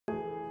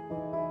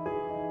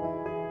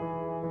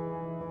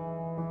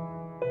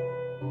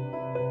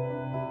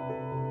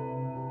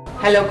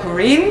Hello,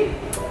 Corinne.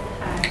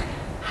 Hi.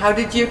 How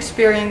did you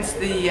experience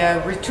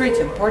the retreat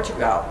in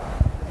Portugal?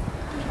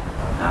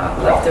 I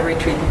love the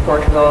retreat in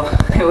Portugal.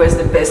 It was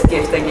the best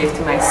gift I gave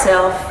to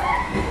myself.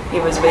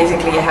 It was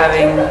basically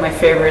having my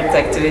favorite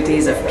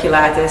activities of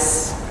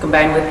Pilates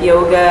combined with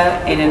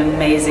yoga in an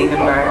amazing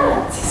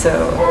environment. So,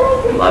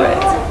 I love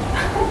it.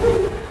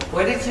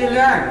 What did you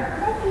learn?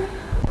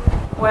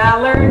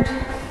 Well,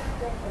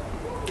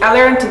 I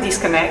learned to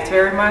disconnect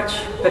very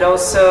much, but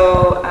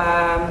also,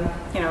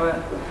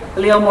 a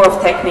little more of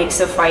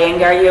techniques of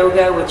Iyengar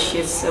yoga, which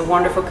is a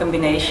wonderful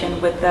combination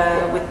with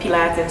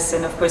Pilates,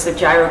 and of course the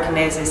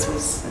gyrokinesis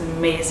was an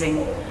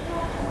amazing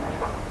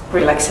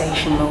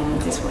relaxation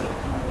moment as well.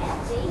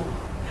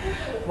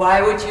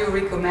 Why would you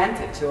recommend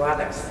it to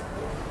others?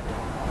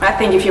 I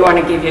think if you want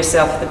to give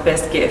yourself the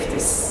best gift,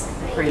 is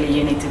really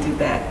you need to do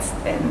that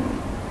and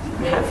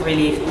have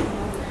really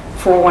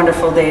 4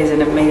 wonderful days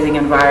in an amazing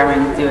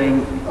environment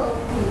doing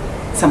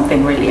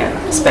something really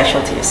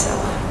special to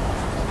yourself.